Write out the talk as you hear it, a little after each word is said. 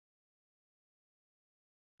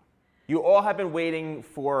You all have been waiting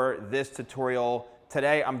for this tutorial.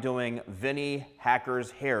 Today I'm doing Vinnie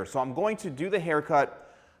Hacker's hair. So I'm going to do the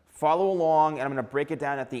haircut, follow along, and I'm going to break it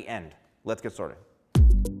down at the end. Let's get started.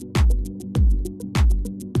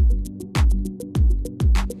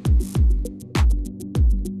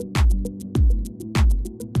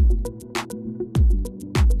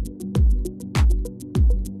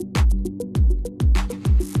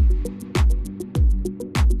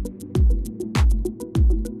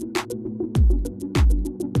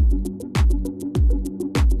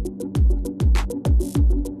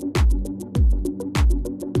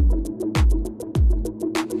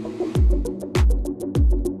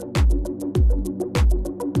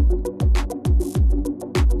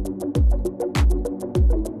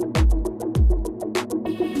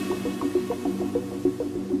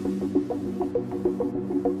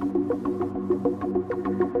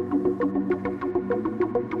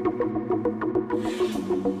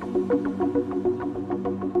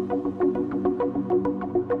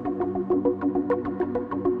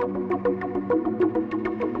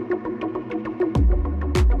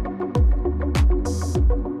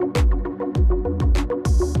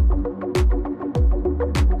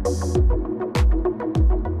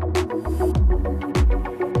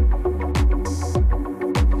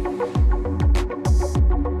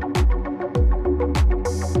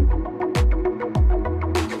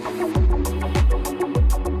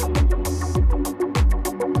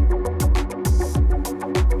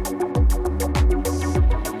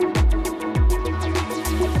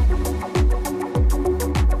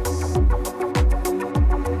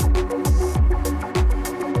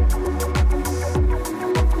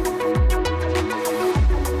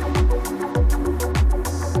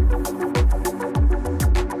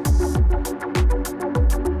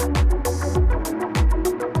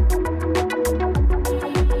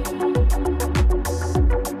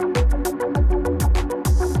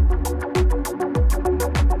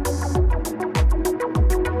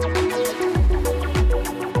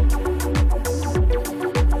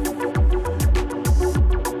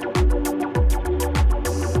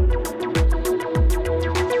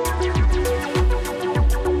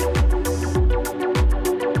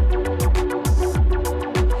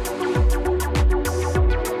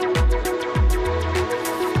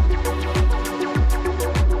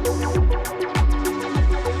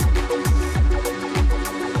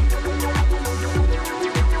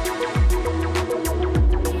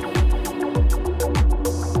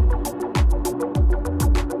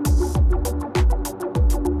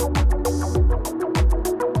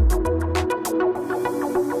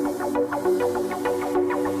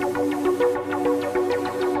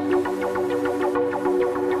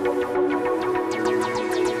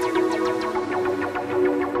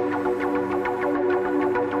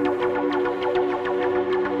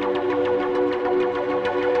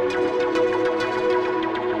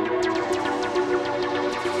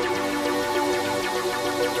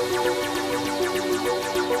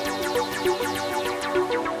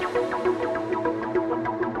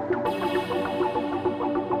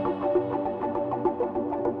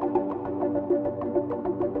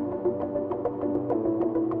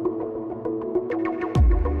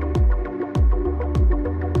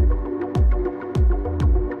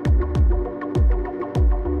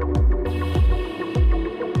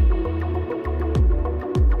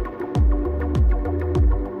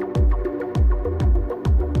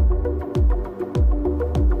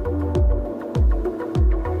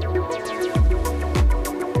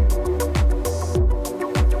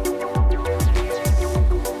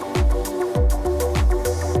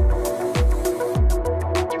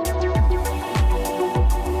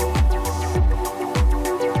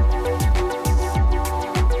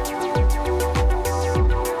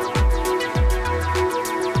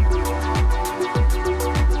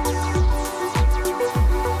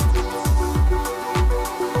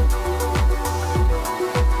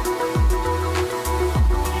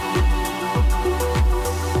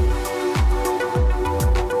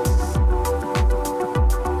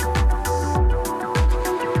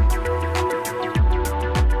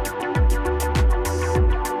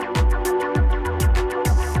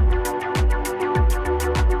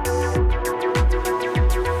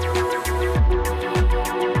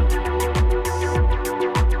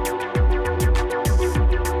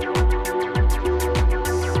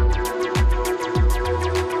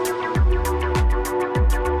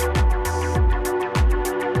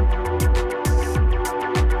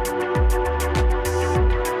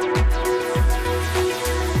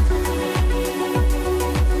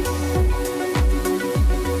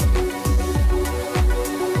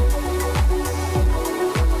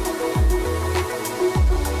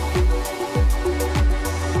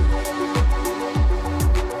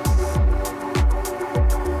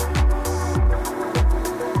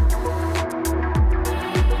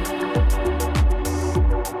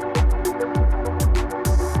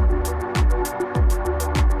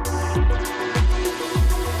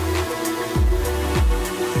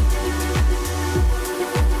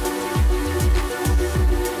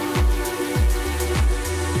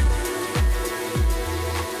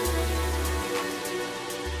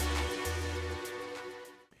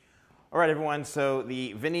 everyone, so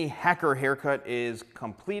the Vinnie Hacker haircut is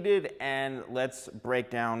completed, and let's break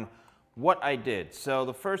down what I did. So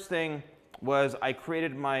the first thing was I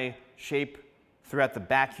created my shape throughout the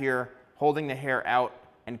back here, holding the hair out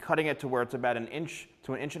and cutting it to where it's about 1 inch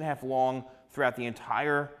to 1.5 inches long throughout the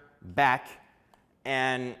entire back.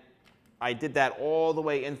 And I did that all the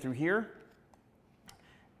way in through here.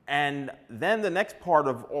 And then the next part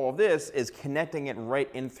of all of this is connecting it right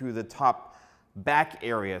in through the top back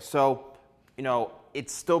area. So, you know,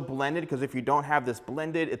 it's still blended, because if you don't have this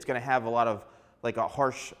blended, it's going to have a lot of like a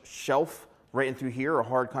harsh shelf right in through here, a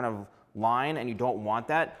hard kind of line, and you don't want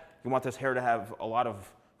that. You want this hair to have a lot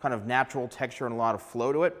of kind of natural texture and a lot of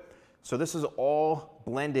flow to it. So this is all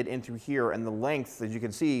blended in through here, and the length, as you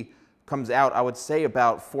can see, comes out, I would say,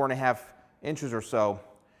 about 4.5 inches or so.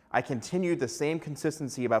 I continued the same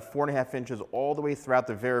consistency, about 4.5 inches, all the way throughout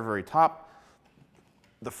the very, very top.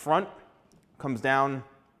 The front comes down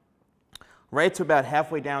right to about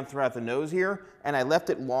halfway down throughout the nose here, and I left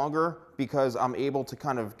it longer because I'm able to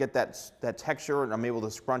kind of get that texture, and I'm able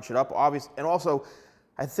to scrunch it up, obviously. And also,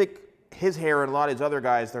 I think his hair and a lot of these other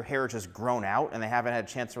guys, their hair is just grown out and they haven't had a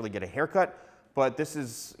chance to really get a haircut. But this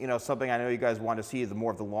is, you know, something I know you guys want to see, is the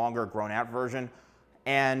more of the longer grown out version.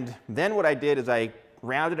 And then what I did is I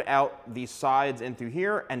rounded out the sides in through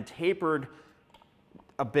here and tapered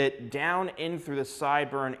a bit down in through the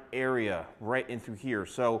sideburn area, right in through here.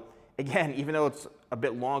 So again, even though it's a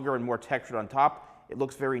bit longer and more textured on top, it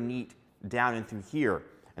looks very neat down in through here.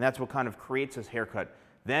 And that's what kind of creates this haircut.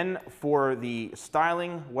 Then for the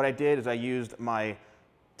styling, what I did is I used my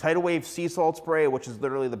Tidal Wave Sea Salt Spray, which is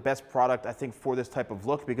literally the best product, I think, for this type of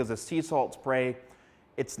look, because the sea salt spray,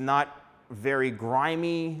 it's not very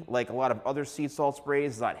grimy like a lot of other sea salt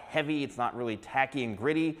sprays. It's not heavy, it's not really tacky and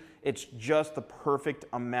gritty. It's just the perfect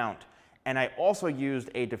amount. And I also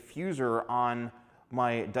used a diffuser on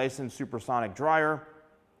my Dyson Supersonic dryer,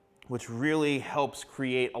 which really helps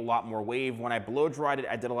create a lot more wave. When I blow dried it,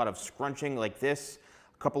 I did a lot of scrunching like this,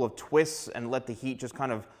 a couple of twists, and let the heat just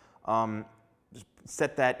kind of just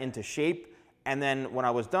set that into shape. And then when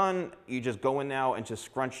I was done, you just go in now and just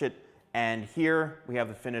scrunch it, and here we have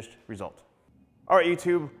the finished result. All right,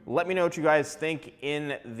 YouTube, let me know what you guys think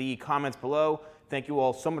in the comments below. Thank you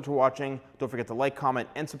all so much for watching. Don't forget to like, comment,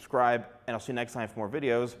 and subscribe, and I'll see you next time for more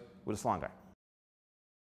videos with the Salon Guy.